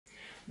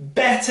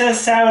Better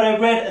sourdough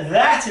bread,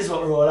 that is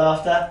what we're all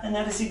after, and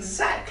that is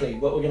exactly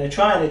what we're going to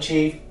try and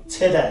achieve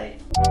today.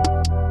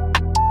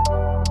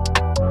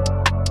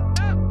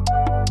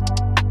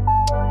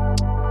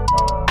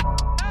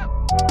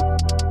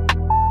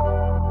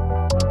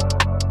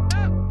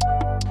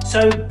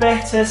 So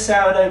better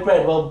sourdough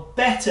bread, well,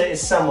 better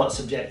is somewhat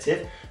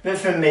subjective, but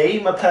for me,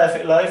 my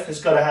perfect loaf has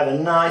got to have a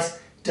nice,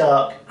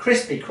 dark,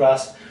 crispy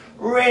crust,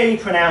 really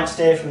pronounced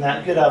here from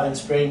that good oven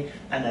spring,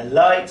 and a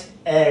light,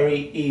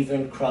 airy,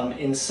 even crumb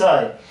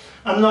inside.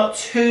 I'm not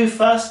too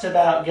fussed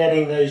about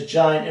getting those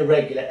giant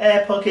irregular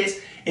air pockets.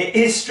 It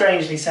is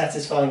strangely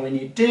satisfying when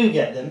you do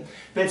get them,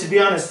 but to be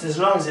honest, as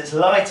long as it's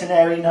light and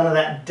airy, none of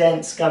that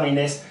dense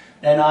gumminess,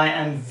 then I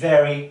am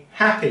very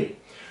happy.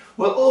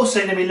 We're also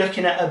going to be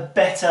looking at a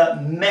better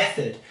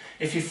method.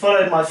 If you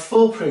followed my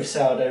foolproof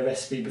sourdough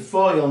recipe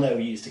before, you'll know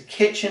we used a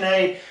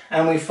KitchenAid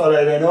and we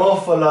followed an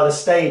awful lot of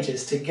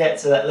stages to get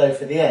to that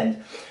loaf at the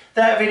end.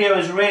 That video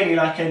is really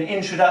like an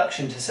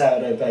introduction to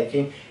sourdough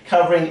baking,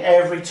 covering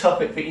every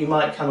topic that you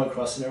might come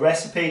across in a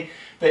recipe.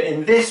 But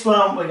in this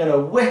one, we're going to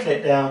whittle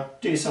it down,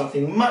 do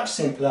something much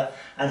simpler,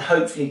 and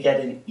hopefully get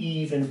an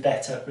even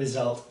better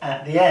result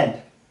at the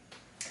end.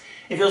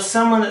 If you're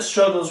someone that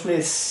struggles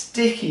with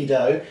sticky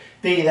dough,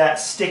 be that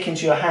sticking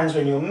to your hands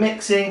when you're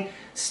mixing,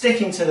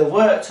 sticking to the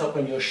worktop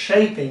when you're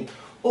shaping,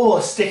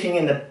 or sticking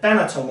in the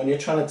banneton when you're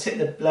trying to tip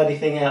the bloody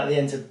thing out at the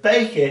end to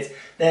bake it,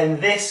 then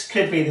this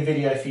could be the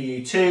video for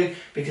you too,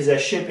 because there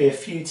should be a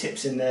few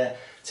tips in there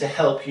to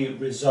help you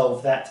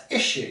resolve that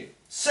issue.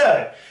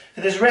 So,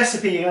 for this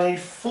recipe you're going to need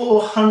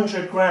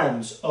 400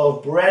 grams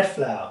of bread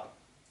flour.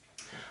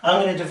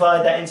 I'm going to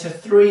divide that into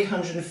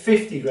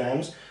 350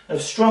 grams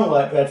of strong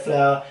white bread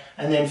flour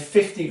and then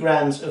 50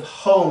 grams of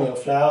wholemeal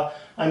flour.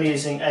 I'm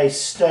using a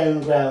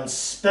stone ground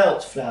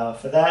spelt flour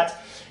for that.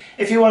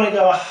 If you want to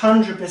go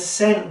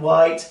 100%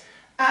 white,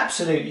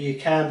 absolutely you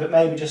can, but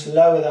maybe just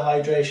lower the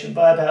hydration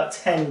by about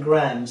 10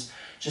 grams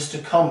just to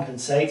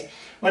compensate.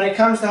 When it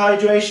comes to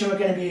hydration, we're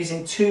going to be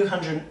using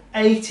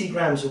 280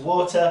 grams of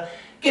water,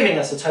 giving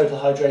us a total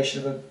hydration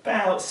of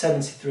about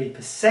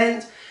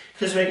 73%,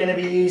 because we're going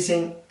to be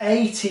using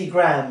 80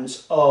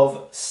 grams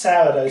of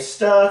sourdough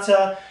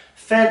starter.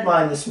 Fed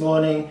mine this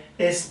morning.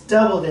 It's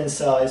doubled in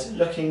size,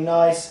 looking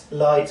nice,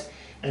 light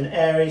and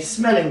airy,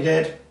 smelling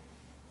good.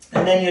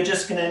 And then you're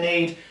just going to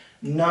need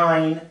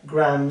 9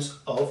 grams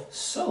of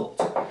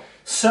salt.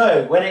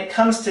 So when it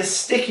comes to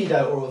sticky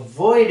dough or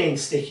avoiding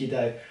sticky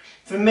dough,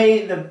 for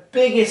me the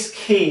biggest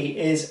key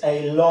is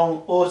a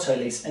long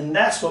autolyse, and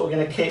that's what we're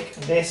going to kick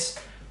this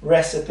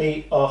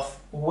recipe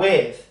off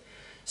with.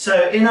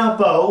 So in our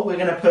bowl we're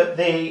going to put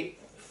the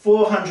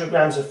 400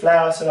 grams of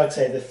flour, so like I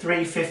say the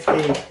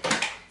 350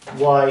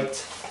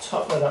 white,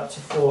 top that up to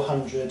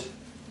 400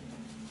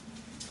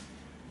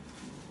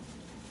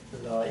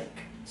 like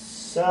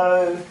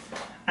so,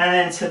 and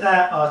then to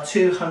that are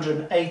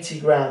 280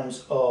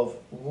 grams of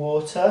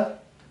water.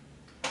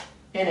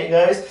 In it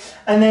goes,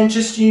 and then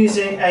just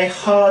using a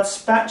hard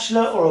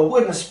spatula or a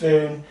wooden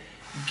spoon,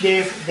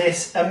 give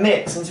this a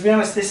mix. And to be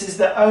honest, this is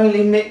the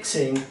only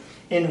mixing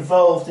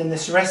involved in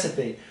this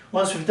recipe.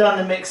 Once we've done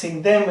the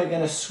mixing, then we're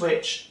going to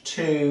switch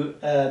to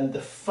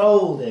the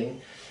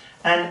folding,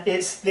 and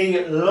it's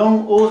the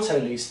long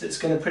autolyse that's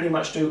going to pretty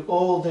much do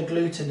all the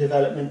gluten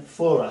development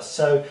for us.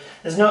 So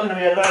there's not going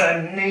to be a lot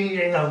of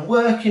kneading and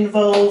work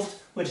involved.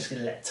 We're just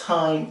going to let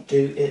time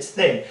do its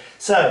thing.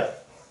 So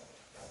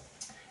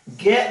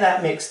get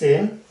that mixed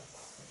in.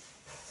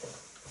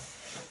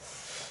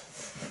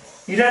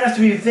 You don't have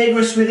to be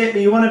vigorous with it,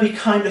 but you want to be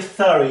kind of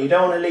thorough. You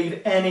don't want to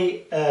leave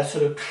any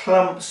sort of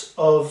clumps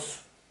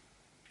of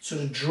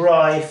sort of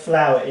dry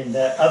flour in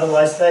there,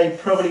 otherwise they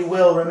probably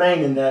will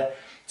remain in there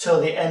till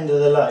the end of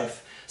the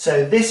loaf.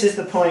 So this is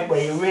the point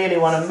where you really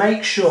want to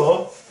make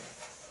sure,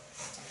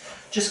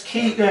 just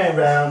keep going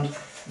around,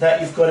 that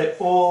you've got it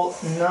all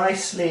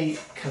nicely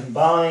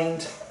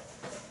combined.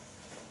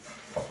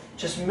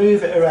 Just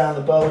move it around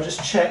the bowl,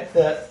 just check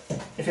that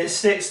if it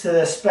sticks to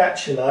the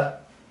spatula,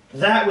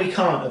 that we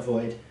can't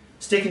avoid.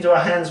 Sticking to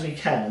our hands we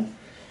can,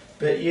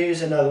 but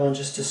use another one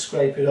just to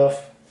scrape it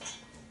off.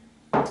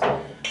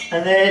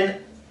 And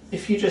then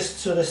if you just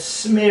sort of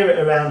smear it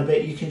around a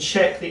bit, you can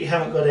check that you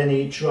haven't got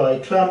any dry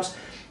clumps.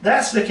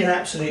 That's looking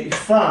absolutely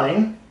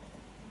fine.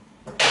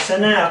 So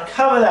now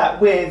cover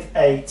that with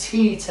a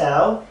tea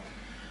towel.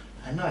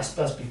 A nice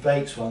Buzzby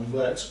Bakes one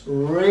works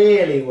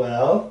really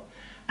well.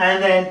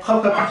 And then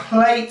pop a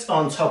plate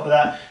on top of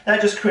that. That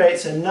just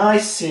creates a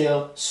nice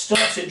seal,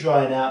 stops it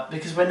drying out,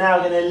 because we're now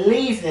going to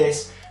leave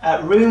this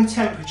at room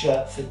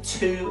temperature for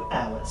 2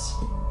 hours.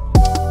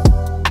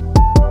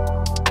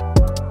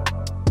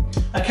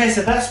 Okay,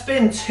 so that's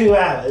been 2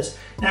 hours.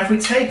 Now if we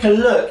take a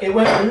look, it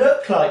won't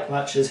look like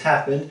much has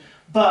happened,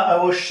 but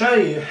I will show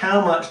you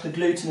how much the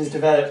gluten has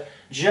developed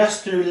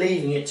just through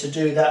leaving it to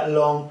do that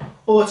long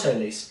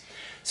autolyse.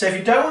 So if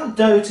you don't want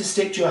dough to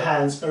stick to your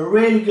hands, a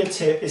really good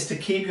tip is to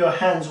keep your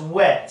hands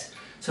wet.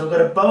 So I've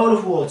got a bowl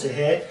of water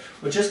here.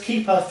 We'll just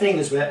keep our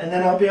fingers wet, and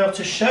then I'll be able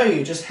to show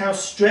you just how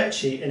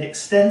stretchy and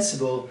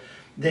extensible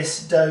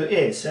this dough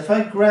is. So if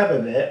I grab a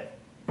bit,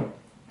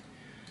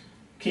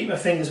 keep my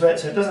fingers wet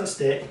so it doesn't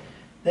stick,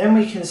 then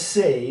we can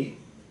see,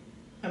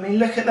 I mean,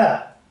 look at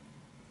that.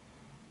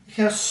 Look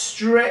how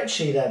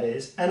stretchy that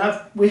is. And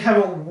we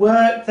haven't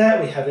worked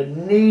that, we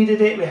haven't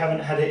kneaded it, we haven't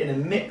had it in a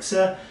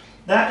mixer.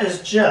 That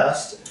is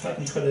just, if I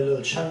can pull a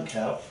little chunk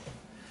out,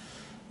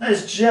 that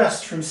is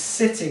just from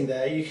sitting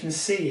there, you can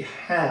see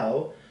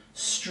how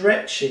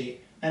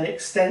stretchy and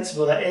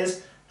extensible that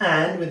is.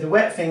 And with the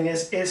wet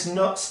fingers, it's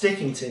not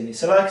sticking to me.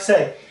 So like I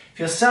say, if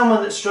you're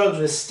someone that struggles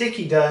with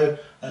sticky dough,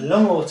 a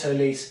long auto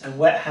lease and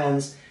wet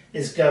hands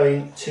is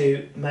going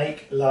to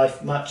make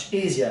life much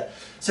easier.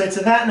 So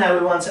to that now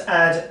we want to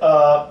add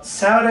our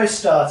sourdough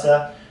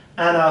starter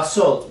and our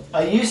salt.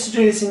 I used to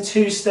do this in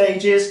 2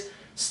 stages.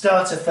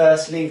 Starter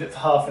first, leave it for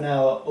half an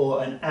hour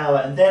or an hour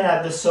and then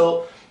add the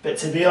salt. But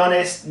to be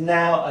honest,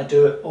 now I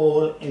do it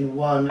all in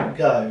one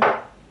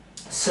go.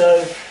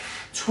 So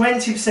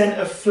 20%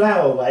 of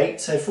flour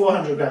weight, so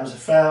 400 grams of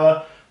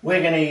flour,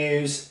 we're going to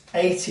use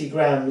 80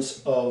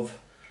 grams of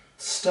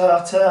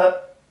starter.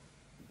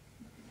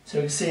 So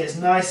you can see it's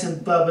nice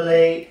and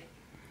bubbly,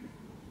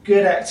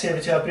 good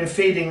activity. I've been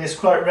feeding this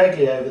quite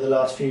regularly over the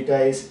last few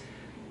days.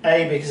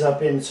 A, because I've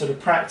been sort of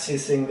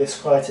practicing this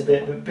quite a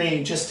bit, but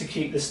B, just to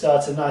keep the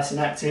starter nice and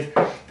active.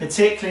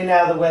 Particularly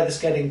now the weather's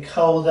getting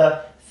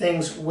colder,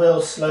 things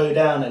will slow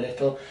down a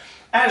little.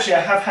 Actually,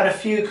 I have had a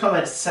few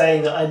comments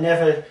saying that I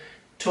never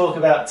talk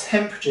about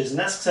temperatures, and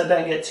that's because I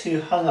don't get too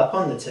hung up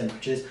on the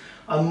temperatures.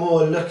 I'm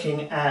more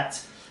looking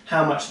at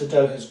how much the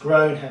dough has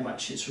grown, how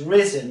much it's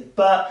risen.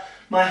 But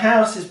my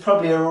house is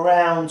probably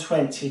around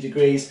 20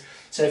 degrees,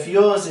 so if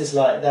yours is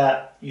like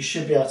that, you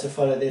should be able to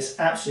follow this,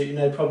 absolutely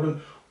no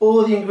problem.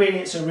 All the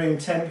ingredients are room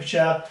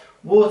temperature,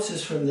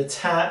 water's from the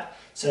tap,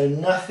 so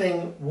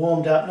nothing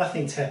warmed up,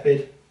 nothing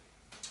tepid,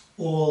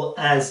 all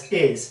as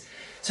is.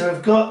 So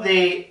we've got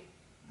the,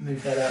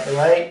 move that out of the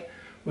way,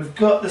 we've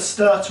got the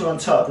starter on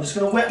top. I'm just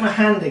going to wet my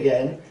hand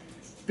again,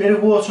 bit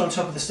of water on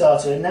top of the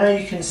starter, and now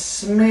you can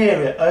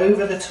smear it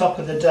over the top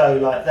of the dough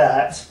like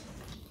that.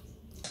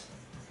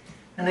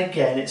 And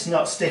again, it's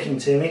not sticking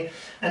to me.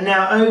 And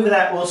now over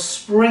that we'll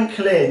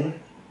sprinkle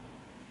in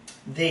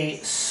the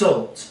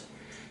salt.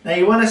 Now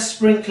you want to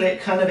sprinkle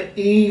it kind of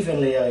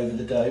evenly over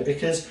the dough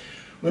because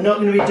we're not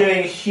going to be doing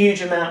a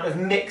huge amount of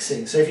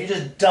mixing. So if you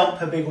just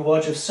dump a big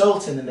wad of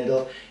salt in the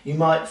middle, you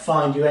might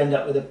find you end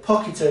up with a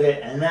pocket of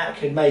it, and that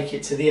could make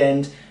it to the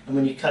end, and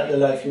when you cut your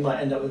loaf you might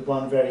end up with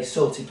one very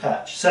salty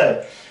patch.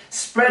 So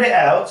spread it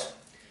out.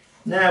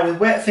 Now with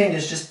wet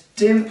fingers just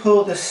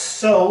dimple the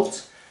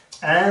salt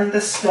and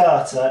the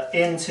starter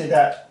into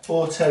that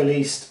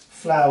auto-leased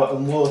flour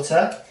and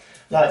water.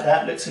 Like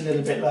that, looks a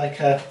little bit like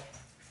a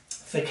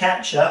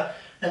focaccia.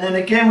 And then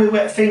again with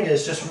wet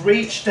fingers, just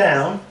reach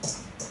down,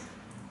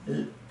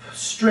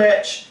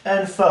 stretch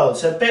and fold.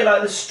 So a bit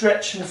like the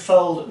stretch and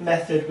fold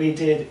method we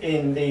did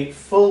in the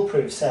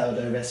Foolproof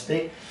sourdough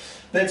recipe.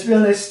 But to be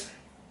honest,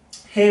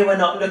 here we're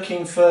not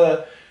looking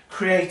for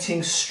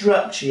creating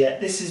structure yet.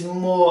 This is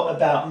more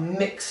about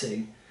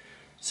mixing.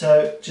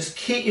 So just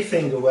keep your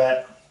finger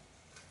wet,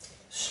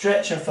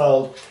 stretch and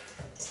fold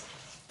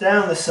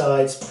down the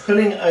sides,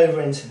 pulling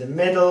over into the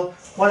middle.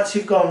 Once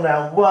you've gone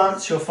round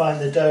once, you'll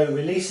find the dough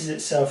releases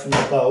itself from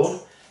the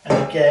bowl,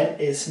 and again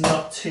it's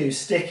not too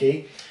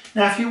sticky.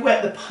 Now if you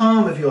wet the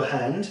palm of your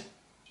hand,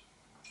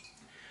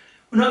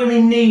 we're not going to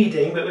be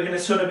kneading, but we're going to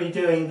sort of be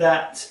doing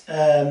that,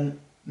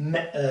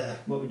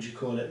 what would you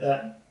call it,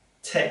 that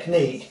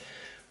technique.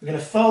 We're going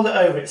to fold it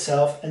over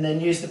itself and then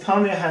use the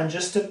palm of your hand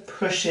just to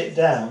push it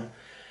down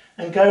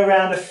and go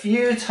around a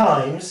few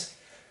times,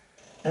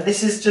 and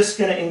this is just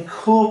going to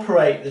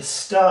incorporate the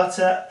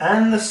starter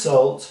and the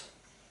salt,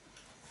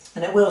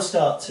 and it will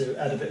start to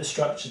add a bit of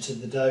structure to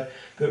the dough,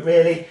 but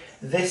really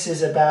this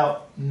is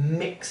about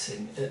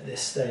mixing at this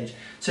stage.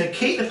 So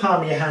keep the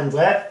palm of your hand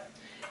wet,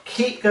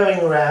 keep going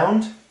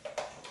around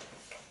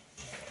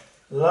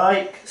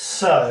like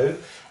so,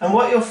 and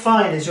what you'll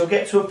find is you'll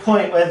get to a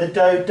point where the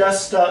dough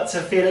does start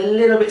to feel a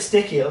little bit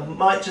sticky. It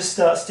might just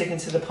start sticking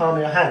to the palm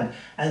of your hand,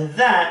 and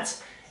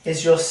that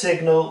is your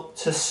signal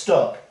to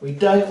stop. We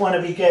don't want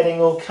to be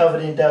getting all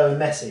covered in dough and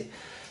messy.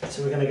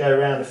 So we're going to go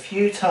around a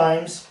few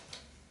times.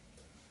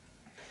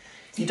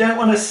 You don't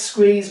want to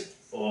squeeze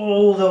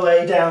all the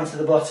way down to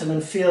the bottom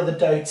and feel the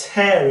dough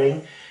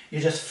tearing.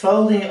 You're just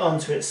folding it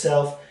onto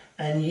itself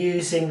and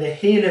using the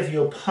heel of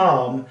your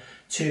palm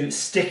to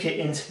stick it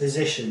into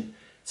position.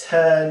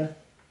 Turn,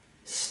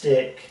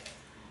 stick,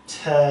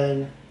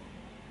 turn,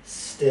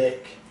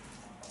 stick,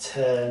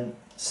 turn,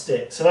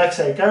 stick. So like I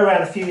say, go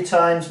around a few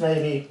times,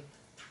 maybe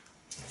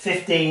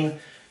 15,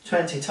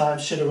 20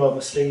 times. Should have rolled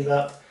my sleeve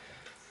up.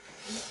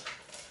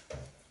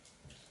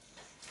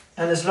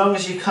 And as long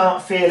as you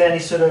can't feel any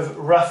sort of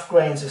rough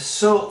grains of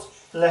salt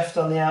left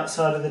on the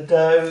outside of the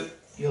dough,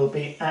 you'll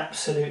be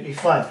absolutely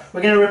fine.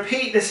 We're going to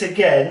repeat this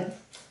again,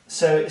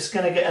 so it's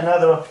going to get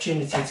another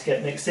opportunity to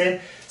get mixed in.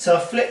 So I'll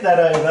flip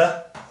that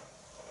over,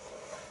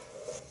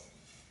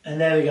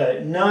 and there we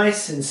go,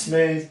 nice and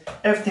smooth,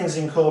 everything's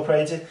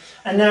incorporated.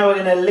 And now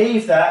we're going to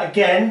leave that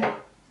again,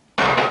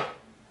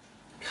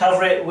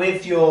 cover it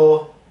with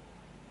your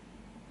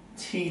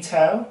tea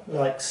towel,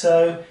 like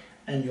so,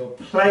 and your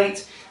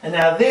plate. And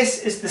now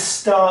this is the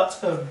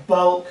start of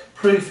bulk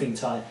proofing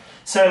time.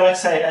 So like I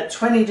say, at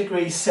 20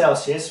 degrees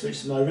Celsius, which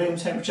is my room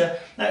temperature,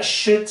 that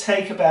should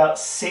take about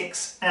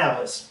 6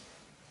 hours.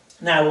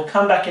 Now we'll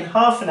come back in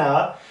half an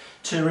hour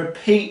to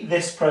repeat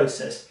this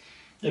process,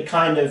 the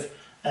kind of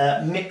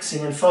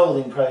mixing and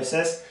folding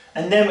process,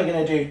 and then we're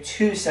going to do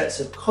 2 sets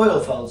of coil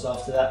folds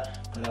after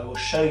that, but I will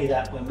show you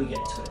that when we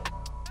get to it.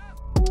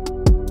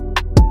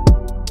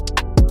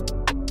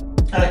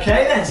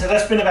 Okay then, so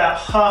that's been about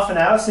half an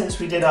hour since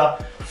we did our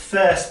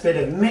first bit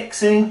of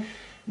mixing.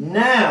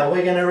 Now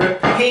we're going to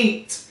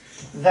repeat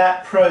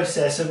that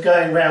process of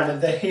going around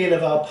with the heel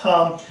of our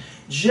palm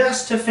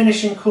just to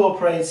finish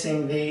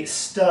incorporating the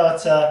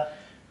starter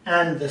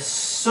and the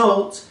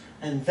salt,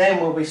 and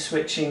then we'll be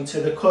switching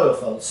to the coil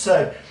folds.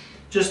 So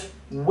just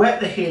wet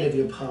the heel of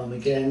your palm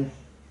again,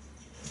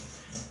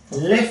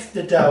 lift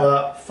the dough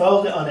up,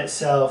 fold it on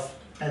itself,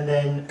 and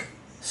then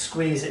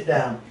squeeze it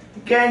down.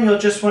 Again, you'll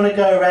just want to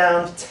go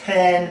around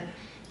 10,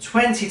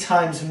 20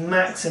 times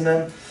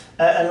maximum,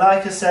 and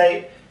like I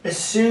say, as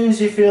soon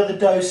as you feel the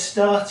dough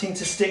starting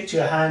to stick to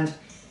your hand,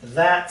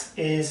 that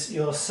is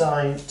your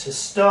sign to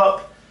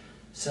stop.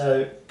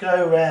 So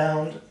go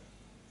round,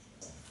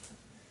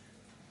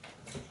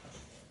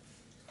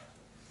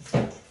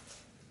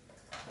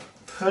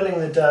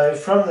 pulling the dough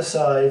from the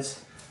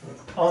sides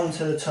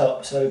onto the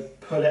top. So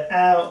pull it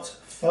out,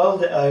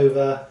 fold it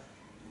over,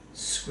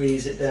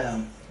 squeeze it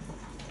down.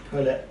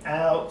 Pull it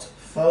out,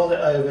 fold it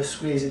over,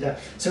 squeeze it down.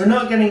 So we're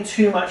not getting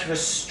too much of a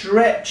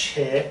stretch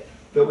here,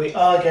 but we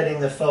are getting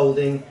the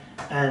folding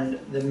and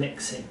the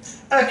mixing.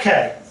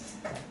 Okay,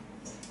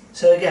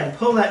 so again,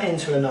 pull that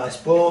into a nice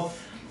ball.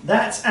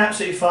 That's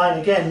absolutely fine.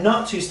 Again,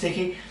 not too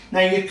sticky. Now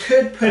you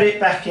could put it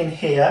back in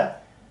here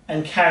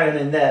and carry it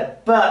in there,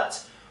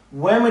 but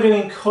when we're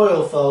doing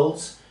coil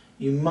folds,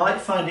 you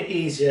might find it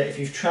easier if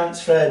you've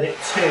transferred it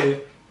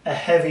to a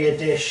heavier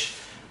dish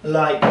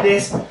like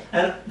this.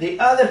 And the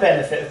other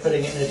benefit of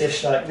putting it in a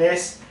dish like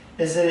this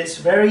is that it's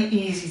very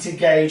easy to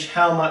gauge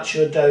how much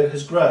your dough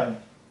has grown.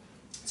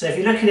 So if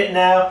you look at it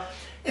now,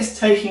 it's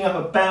taking up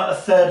about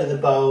 1/3 of the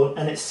bowl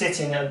and it's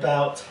sitting at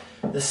about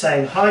the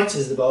same height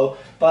as the bowl.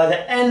 By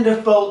the end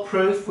of bulk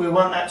proof, we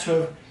want that to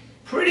have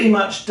pretty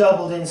much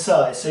doubled in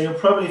size. So you'll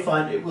probably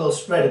find it will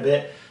spread a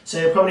bit. So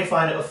you'll probably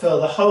find it will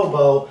fill the whole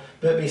bowl,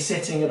 but be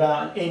sitting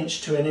about 1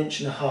 inch to 1.5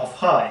 inches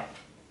high.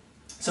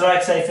 So like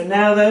I say, for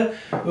now though,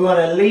 we want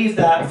to leave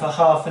that for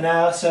half an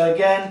hour. So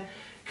again,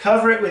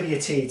 cover it with your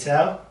tea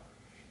towel.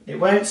 It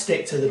won't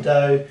stick to the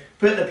dough.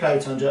 Put the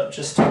plate on top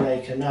just to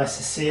make a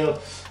nicer seal.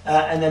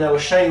 And then I will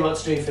show you what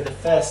to do for the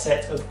first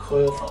set of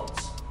coil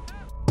folds.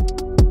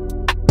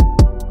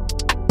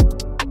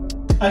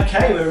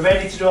 Okay, we're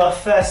ready to do our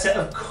first set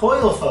of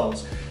coil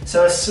folds.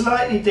 So a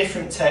slightly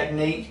different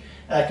technique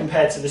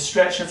compared to the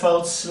stretcher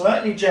folds,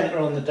 slightly gentler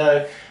on the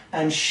dough,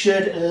 and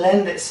should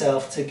lend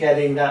itself to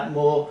getting that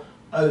more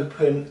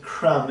open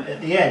crumb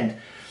at the end.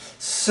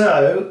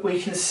 So we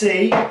can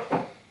see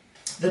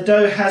the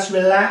dough has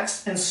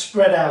relaxed and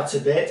spread out a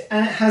bit,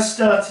 and it has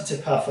started to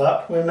puff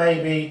up. We're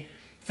maybe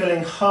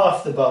filling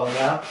half the bowl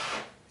now.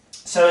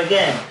 So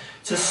again,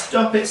 to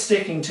stop it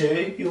sticking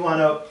to, you want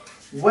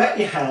to wet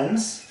your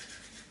hands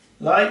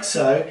like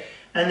so,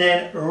 and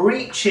then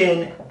reach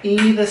in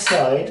either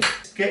side.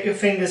 Get your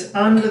fingers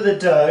under the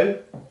dough,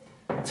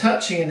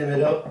 touching in the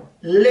middle,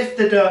 lift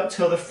the dough up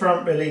till the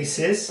front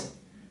releases,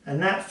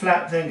 and that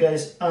flap then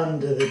goes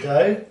under the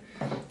dough.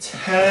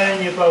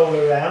 Turn your bowl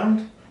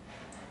around,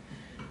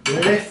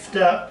 lift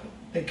up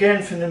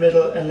again from the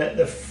middle and let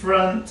the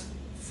front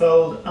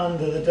fold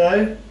under the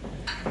dough,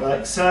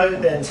 like so.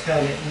 Then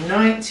turn it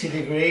 90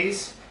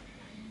 degrees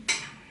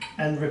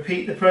and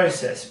repeat the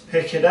process.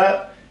 Pick it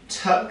up,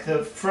 tuck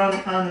the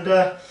front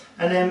under,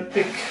 and then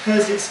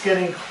because it's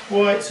getting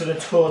quite sort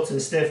of taut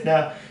and stiff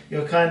now,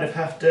 you'll kind of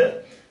have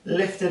to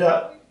lift it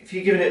up. If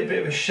you give it a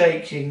bit of a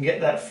shake, you can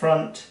get that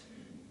front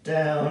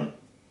down,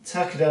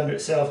 tuck it under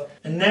itself,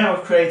 and now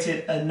we've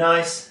created a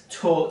nice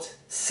taut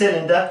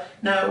cylinder.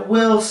 Now it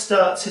will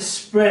start to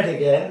spread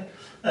again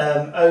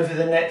over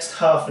the next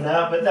half an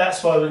hour, but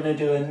that's why we're going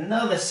to do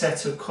another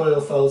set of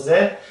coil folds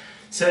there.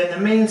 So in the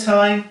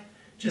meantime,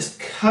 just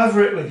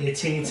cover it with your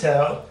tea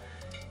towel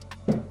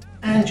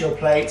and your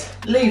plate,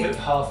 leave it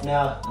for half an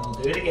hour, and we'll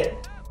do it again.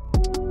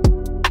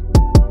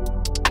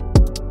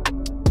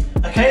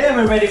 Okay, then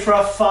we're ready for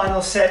our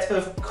final set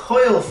of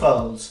coil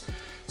folds.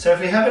 So if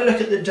we have a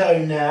look at the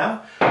dough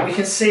now, we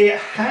can see it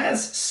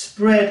has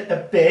spread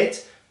a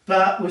bit,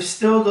 but we've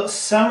still got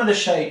some of the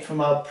shape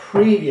from our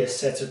previous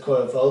set of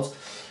coil folds,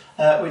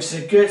 which is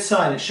a good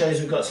sign. It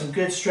shows we've got some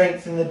good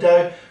strength in the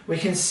dough. We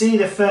can see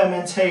the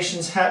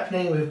fermentation's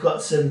happening. We've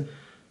got some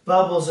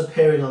bubbles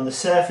appearing on the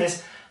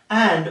surface,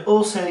 and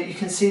also you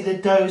can see the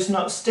dough's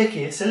not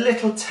sticky. It's a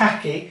little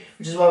tacky,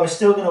 which is why we're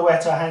still going to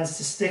wet our hands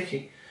to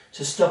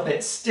stop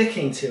it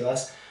sticking to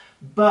us.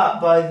 But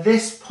by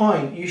this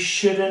point, you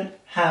shouldn't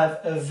have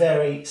a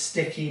very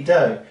sticky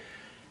dough.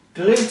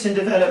 Gluten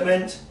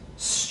development,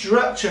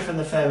 structure from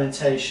the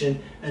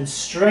fermentation, and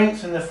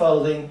strength from the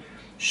folding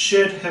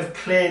should have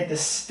cleared the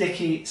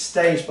sticky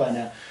stage by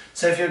now.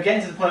 So if you're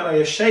getting to the point where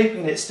you're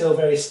shaping it still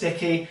very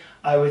sticky,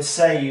 I would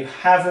say you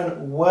haven't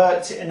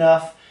worked it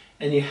enough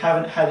and you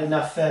haven't had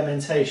enough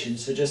fermentation,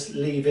 so just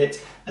leave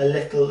it a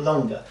little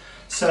longer.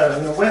 So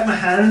I'm going to wet my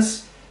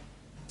hands,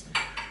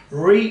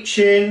 reach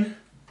in,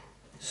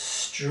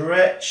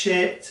 stretch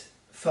it,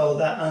 fold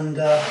that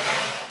under,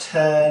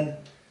 turn,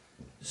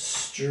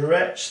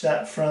 stretch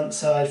that front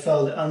side,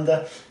 fold it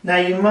under. Now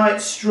you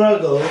might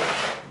struggle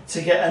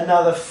to get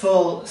another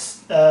full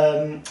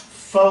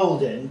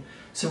fold in,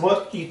 so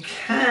what you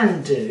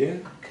can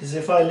do, because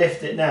if I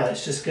lift it now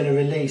it's just going to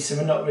release and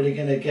we're not really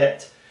going to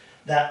get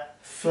that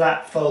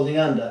flat folding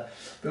under,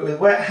 but with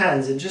wet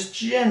hands and just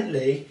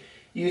gently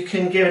you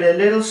can give it a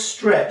little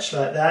stretch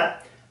like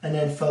that and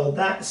then fold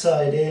that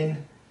side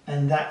in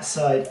and that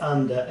side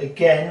under,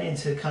 again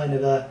into kind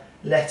of a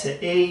letter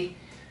E,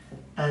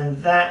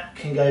 and that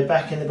can go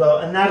back in the bowl,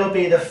 and that'll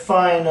be the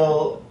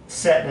final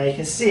set. Now you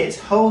can see it's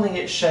holding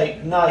its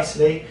shape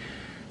nicely,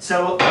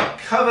 so we'll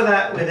cover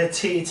that with a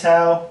tea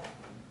towel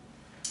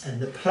and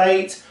the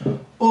plate,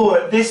 or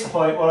at this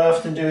point what I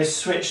often do is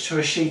switch to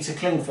a sheet of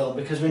cling film,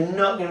 because we're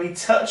not going to be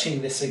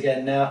touching this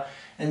again now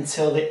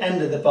until the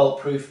end of the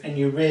bulletproof and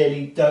you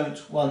really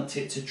don't want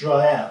it to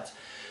dry out.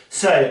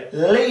 So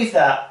leave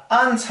that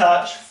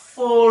untouched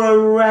for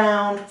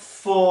around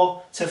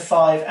 4 to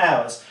 5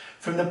 hours.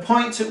 From the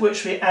point at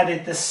which we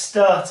added the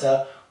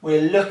starter,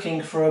 we're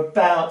looking for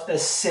about a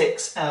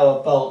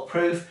 6-hour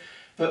bulletproof,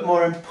 but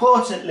more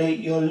importantly,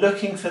 you're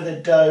looking for the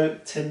dough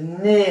to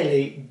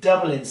nearly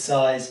double in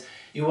size.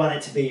 You want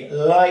it to be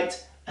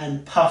light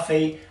and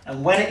puffy,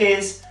 and when it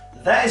is,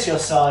 that is your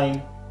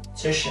sign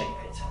to shape it.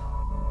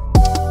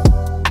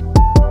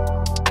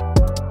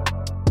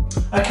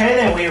 Okay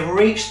then, we've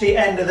reached the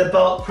end of the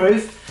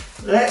bulletproof.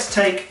 Let's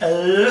take a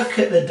look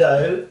at the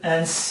dough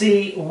and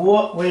see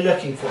what we're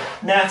looking for.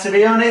 Now, to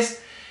be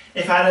honest,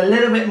 if I had a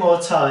little bit more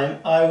time,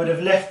 I would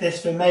have left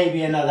this for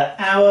maybe another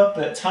hour,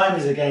 but time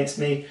is against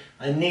me.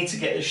 I need to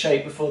get the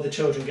shape before the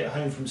children get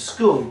home from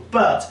school.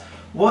 But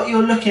what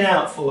you're looking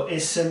out for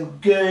is some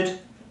good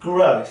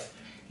growth,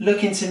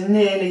 looking to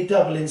nearly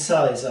double in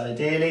size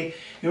ideally.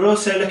 You're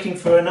also looking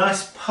for a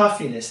nice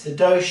puffiness. The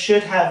dough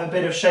should have a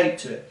bit of shape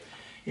to it.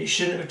 It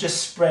shouldn't have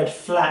just spread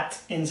flat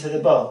into the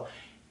bowl.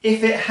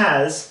 If it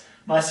has,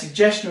 my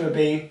suggestion would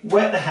be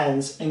wet the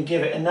hands and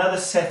give it another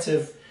set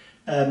of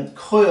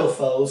coil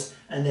folds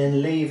and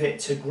then leave it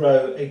to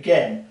grow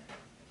again.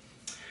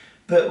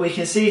 But we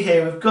can see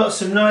here we've got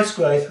some nice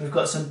growth, we've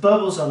got some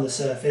bubbles on the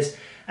surface,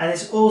 and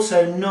it's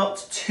also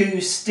not too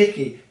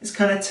sticky. It's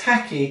kind of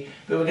tacky,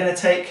 but we're going to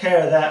take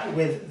care of that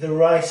with the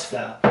rice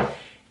flour.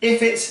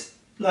 If it's,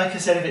 like I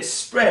said, if it's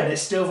spread and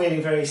it's still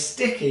feeling very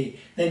sticky,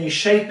 then you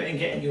shape it and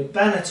get in your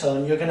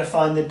banneton, you're going to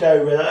find the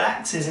dough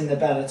relaxes in the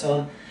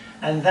banneton,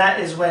 and that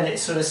is when it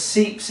sort of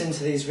seeps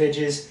into these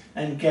ridges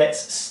and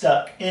gets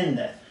stuck in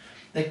there.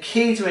 The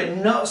key to it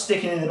not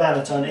sticking in the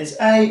banneton is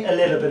A, a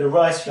little bit of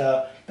rice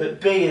flour,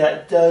 but B,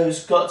 that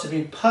dough's got to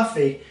be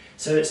puffy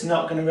so it's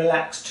not going to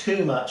relax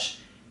too much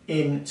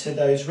into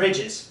those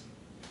ridges.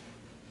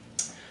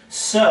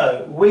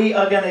 So we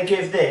are going to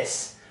give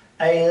this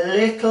a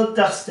little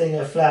dusting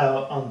of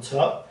flour on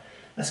top.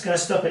 That's going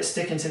to stop it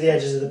sticking to the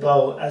edges of the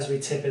bowl as we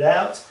tip it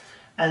out,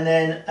 and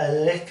then a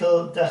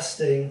little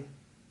dusting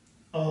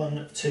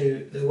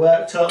onto the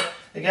worktop.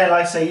 Again,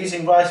 like I say,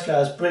 using rice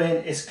flour is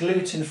brilliant. It's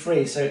gluten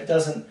free, so it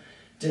doesn't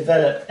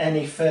develop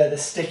any further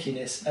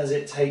stickiness as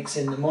it takes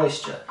in the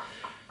moisture.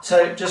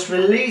 So just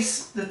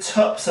release the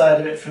top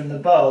side of it from the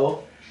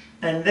bowl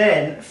and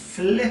then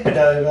flip it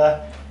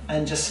over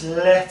and just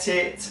let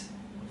it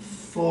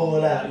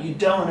fall out. You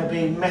don't want to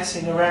be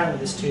messing around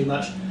with this too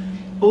much.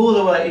 All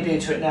the work you do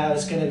to it now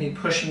is going to be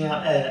pushing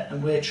out air,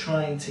 and we're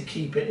trying to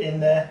keep it in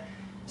there.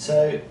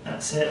 So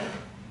that's it.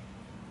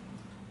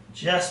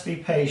 Just be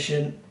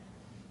patient.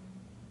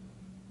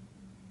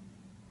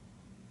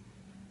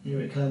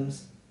 Here it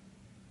comes.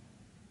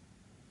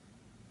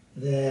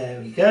 There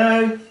we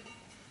go.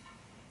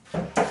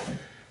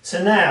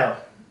 So now,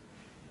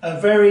 a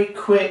very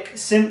quick,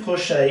 simple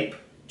shape,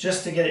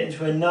 just to get it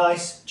into a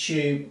nice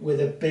tube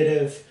with a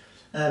bit of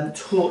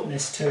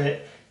tautness to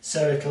it,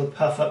 so it'll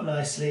puff up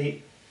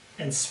nicely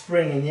and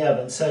spring in the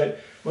oven. So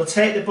we'll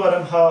take the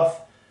bottom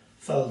half,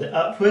 fold it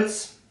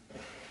upwards,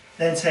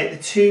 then take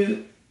the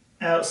two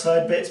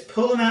outside bits,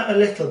 pull them out a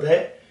little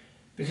bit,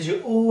 because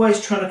you're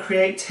always trying to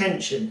create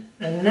tension.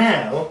 And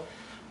now,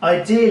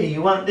 ideally,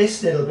 you want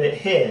this little bit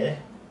here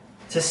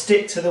to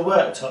stick to the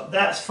worktop.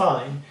 That's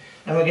fine,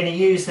 and we're going to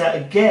use that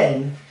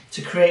again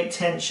to create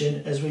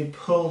tension as we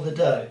pull the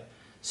dough.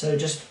 So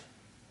just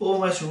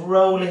almost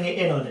rolling it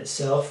in on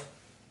itself,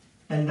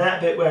 and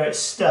that bit where it's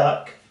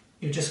stuck,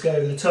 you just go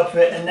over the top of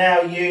it, and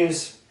now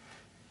use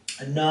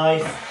a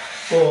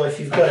knife, or if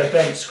you've got a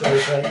bench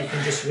scraper, you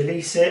can just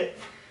release it,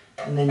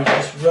 and then you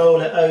just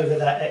roll it over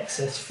that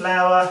excess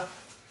flour.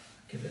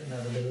 Give it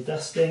another little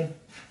dusting.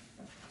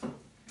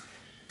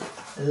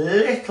 A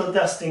little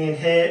dusting in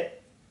here.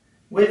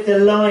 With the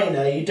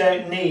liner, you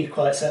don't need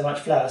quite so much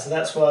flour, so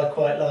that's why I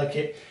quite like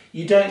it.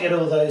 you don't get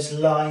all those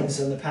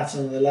lines on the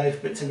pattern on the loaf,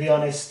 but to be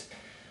honest,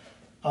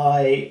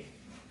 I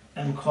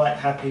am quite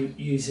happy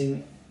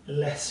using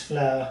less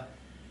flour.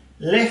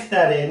 Lift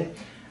that in,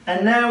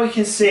 and now we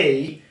can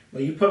see,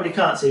 well, you probably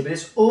can't see, but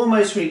it's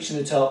almost reaching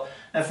the top,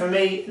 and for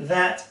me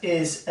that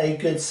is a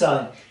good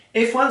sign.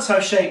 If once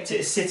I've shaped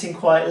it, it's sitting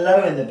quite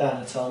low in the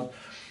banneton,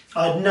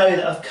 I'd know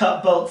that I've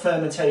cut bulk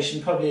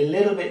fermentation probably a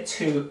little bit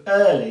too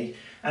early,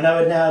 and I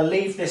would now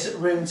leave this at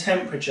room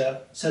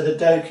temperature so the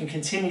dough can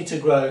continue to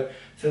grow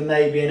for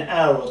maybe an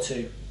hour or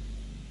two.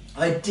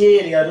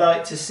 Ideally, I'd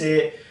like to see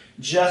it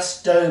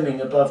just doming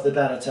above the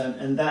banneton,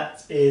 and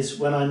that is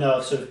when I know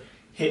I've sort of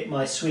hit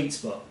my sweet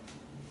spot.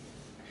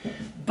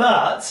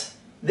 But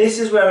this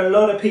is where a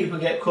lot of people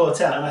get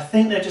caught out, and I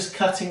think they're just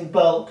cutting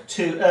bulk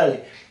too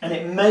early. And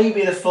it may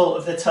be the fault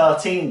of the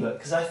tartine book,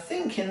 because I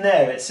think in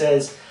there it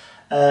says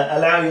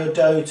allow your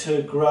dough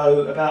to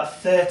grow about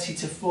 30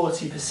 to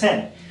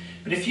 40%.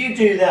 But if you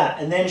do that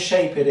and then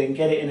shape it and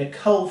get it in a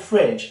cold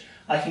fridge,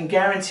 I can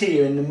guarantee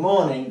you in the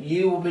morning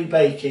you will be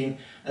baking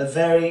a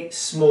very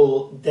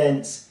small,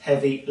 dense,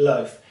 heavy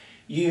loaf.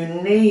 You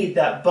need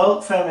that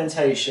bulk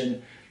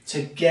fermentation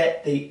to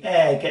get the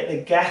air, get the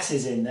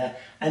gases in there,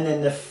 and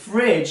then the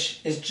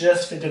fridge is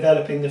just for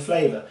developing the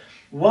flavour.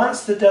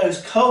 Once the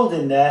dough's cold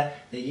in there,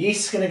 the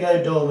yeast's going to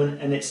go dormant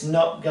and it's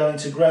not going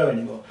to grow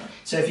anymore.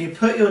 So if you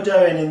put your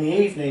dough in the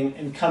evening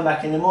and come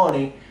back in the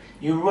morning,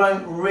 you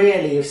won't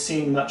really have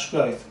seen much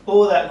growth.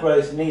 All that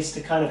growth needs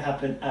to kind of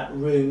happen at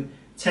room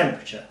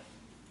temperature.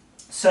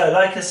 So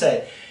like I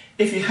say,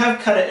 if you have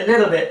cut it a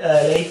little bit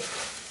early,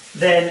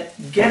 then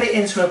get it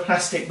into a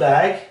plastic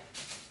bag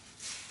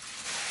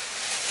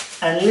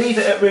and leave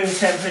it at room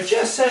temperature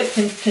just so it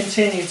can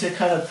continue to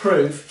kind of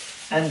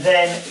proof, and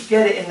then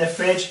get it in the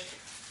fridge.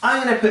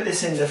 I'm going to put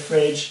this in the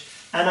fridge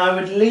and I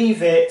would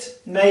leave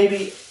it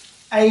maybe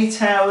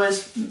 8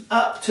 hours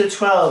up to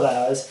 12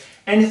 hours.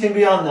 Anything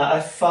beyond that, I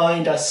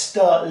find I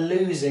start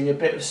losing a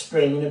bit of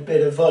spring and a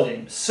bit of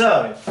volume.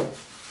 So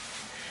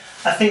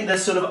I think the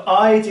sort of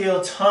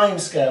ideal time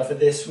scale for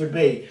this would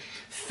be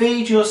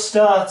feed your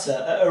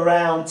starter at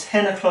around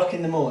 10 o'clock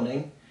in the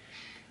morning,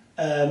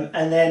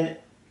 and then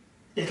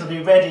it'll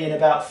be ready in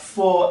about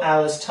 4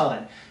 hours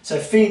time. So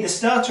feed the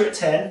starter at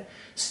 10,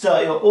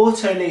 start your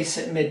auto lease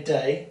at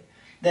midday,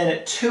 then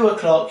at 2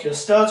 o'clock your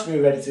starter will be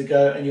ready to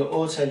go and your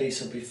auto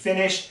lease will be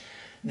finished.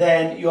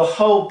 Then your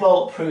whole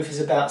bulk proof is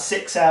about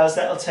 6 hours.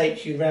 That'll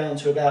take you round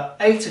to about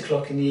 8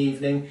 o'clock in the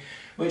evening,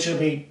 which will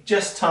be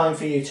just time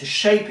for you to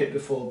shape it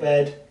before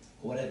bed,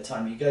 or whatever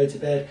time you go to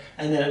bed,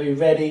 and then it'll be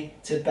ready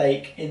to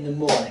bake in the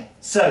morning.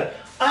 So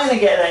I'm going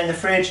to get that in the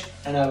fridge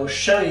and I will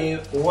show you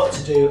what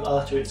to do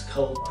after it's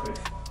cold proof.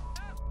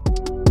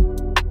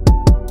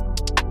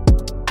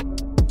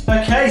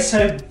 Okay,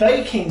 so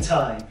baking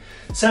time.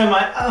 So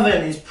my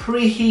oven is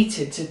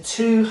preheated to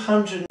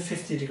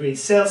 250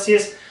 degrees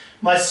Celsius.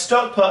 My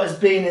stock pot has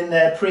been in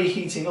there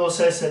preheating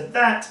also, so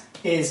that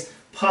is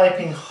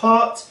piping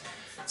hot.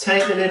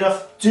 Take the lid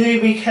off. Do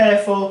be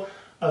careful.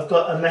 I've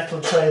got a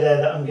metal tray there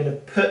that I'm going to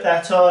put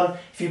that on.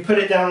 If you put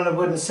it down on a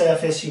wooden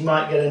surface, you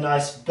might get a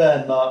nice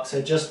burn mark,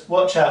 so just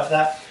watch out for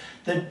that.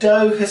 The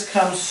dough has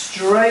come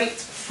straight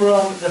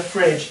from the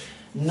fridge.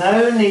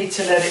 No need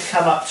to let it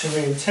come up to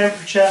room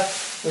temperature.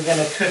 We're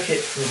going to cook it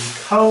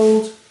from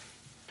cold.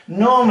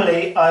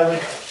 Normally I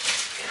would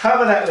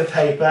cover that with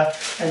paper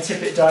and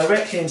tip it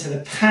directly into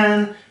the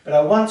pan, but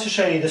I want to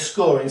show you the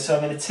scoring, so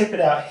I'm going to tip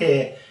it out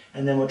here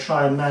and then we'll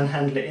try and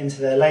manhandle it into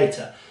there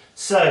later.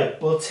 So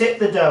we'll tip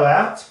the dough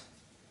out.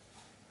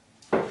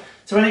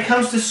 So when it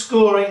comes to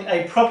scoring,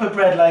 a proper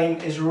bread lane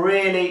is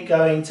really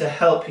going to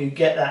help you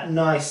get that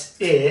nice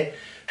ear.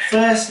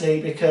 Firstly,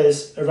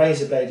 because a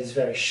razor blade is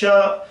very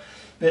sharp,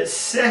 but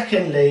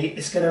secondly,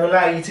 it's going to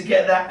allow you to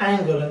get that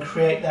angle and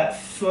create that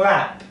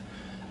flap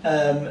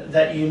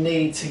that you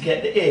need to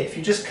get the ear. If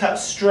you just cut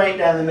straight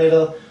down the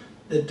middle,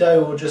 the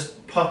dough will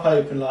just pop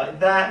open like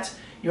that.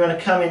 You want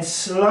to come in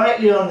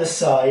slightly on the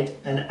side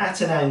and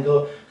at an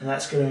angle, and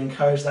that's going to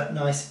encourage that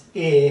nice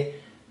ear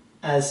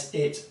as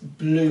it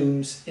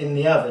blooms in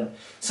the oven.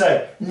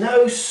 So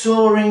no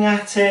sawing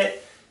at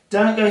it,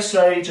 don't go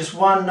slowly, just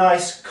one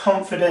nice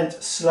confident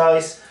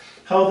slice.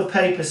 Hold the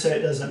paper so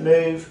it doesn't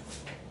move,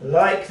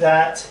 like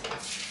that.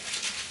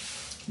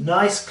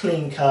 Nice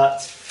clean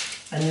cut.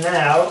 And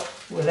now,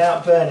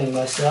 without burning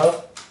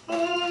myself,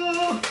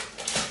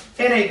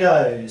 in it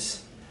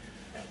goes.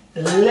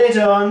 The lid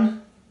on,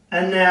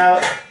 and now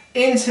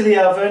into the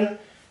oven.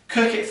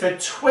 Cook it for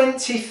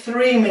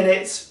 23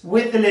 minutes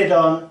with the lid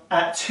on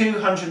at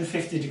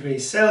 250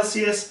 degrees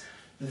Celsius.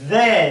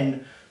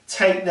 Then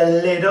take the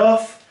lid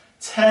off,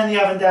 turn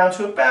the oven down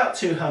to about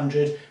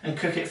 200 and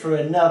cook it for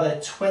another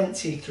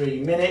 23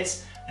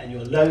 minutes and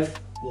your loaf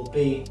will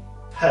be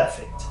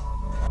perfect.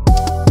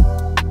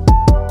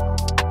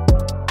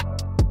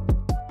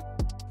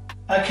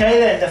 Okay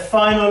then, the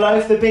final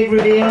loaf, the big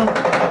reveal.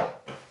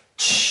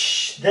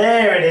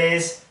 There it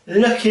is,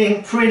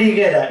 looking pretty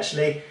good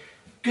actually.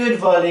 Good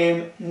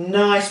volume,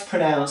 nice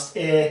pronounced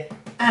ear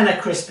and a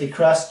crispy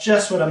crust,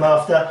 just what I'm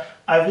after.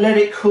 I've let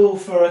it cool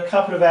for a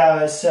couple of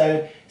hours,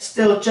 so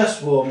still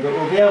just warm, but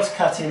we'll be able to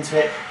cut into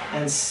it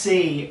and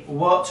see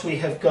what we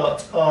have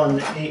got on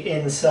the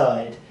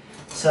inside.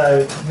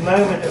 So,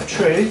 moment of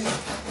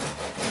truth.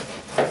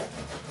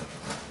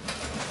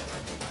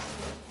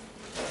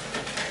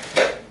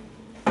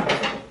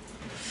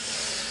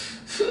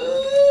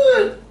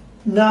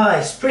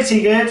 Nice,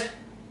 pretty good.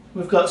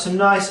 We've got some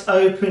nice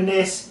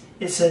openness.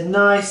 It's a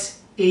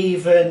nice,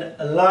 even,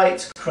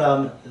 light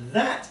crumb.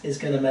 That is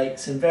going to make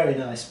some very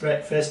nice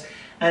breakfast.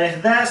 And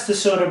if that's the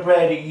sort of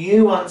bread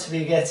you want to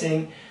be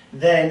getting,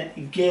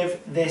 then give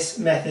this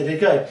method a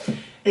go.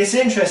 It's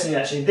interesting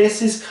actually,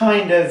 this is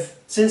kind of,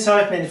 since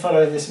I've been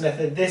following this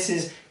method, this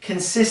is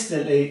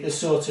consistently the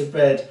sort of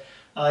bread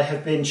I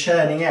have been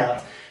churning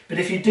out. But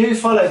if you do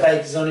follow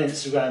bakers on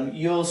Instagram,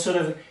 you'll sort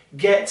of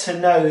get to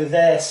know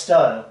their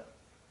style.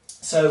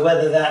 So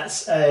whether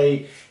that's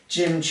a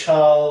Jim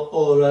Charles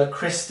or a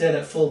Kristen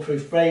at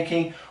Foolproof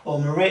Baking or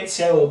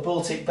Maurizio or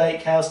Baltic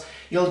Bakehouse,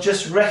 you'll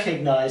just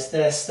recognise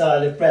their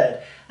style of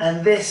bread.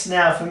 And this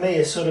now for me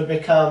has sort of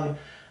become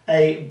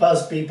a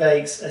Buzzby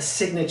Bakes, a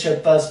signature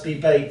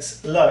Buzzby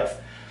Bakes loaf.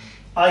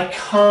 I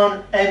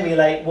can't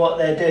emulate what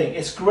they're doing.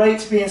 It's great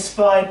to be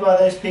inspired by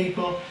those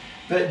people,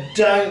 but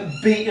don't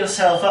beat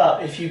yourself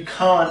up if you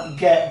can't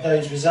get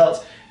those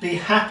results. Be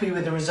happy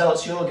with the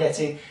results you're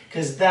getting,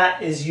 because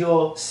that is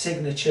your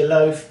signature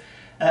loaf,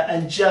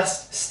 and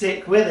just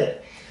stick with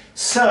it.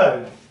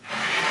 So,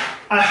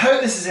 I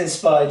hope this has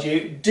inspired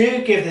you.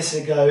 Do give this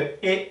a go.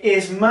 It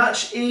is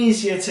much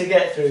easier to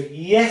get through.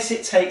 Yes,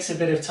 it takes a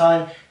bit of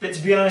time, but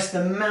to be honest,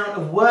 the amount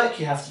of work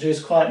you have to do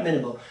is quite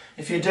minimal.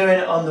 If you're doing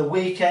it on the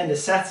weekend, a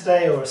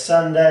Saturday or a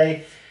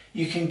Sunday,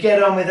 you can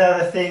get on with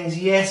other things.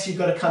 Yes, you've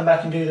got to come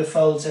back and do the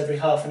folds every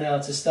half an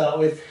hour to start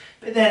with,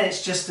 but then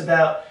it's just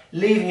about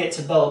leaving it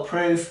to bolt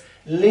proof,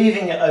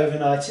 leaving it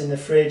overnight in the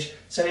fridge,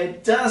 so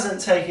it doesn't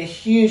take a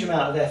huge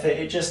amount of effort,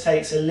 it just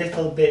takes a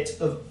little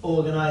bit of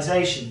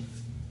organisation.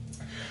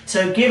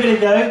 So give it a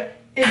go.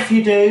 If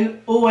you do,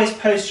 always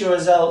post your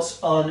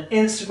results on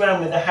Instagram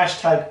with the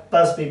hashtag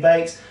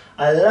BusbyBakes.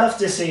 I love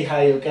to see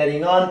how you're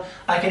getting on.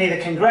 I can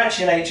either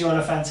congratulate you on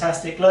a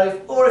fantastic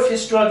loaf, or if you're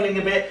struggling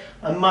a bit,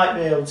 I might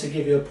be able to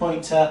give you a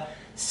pointer,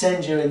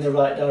 send you in the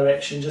right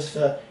direction just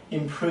for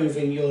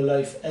improving your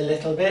loaf a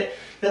little bit.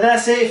 But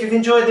that's it. If you've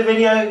enjoyed the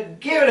video,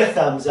 give it a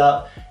thumbs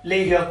up,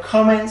 leave your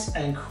comments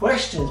and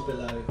questions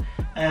below,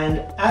 and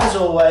as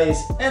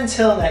always,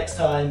 until next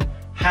time,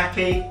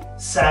 happy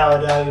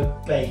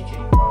sourdough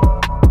baking.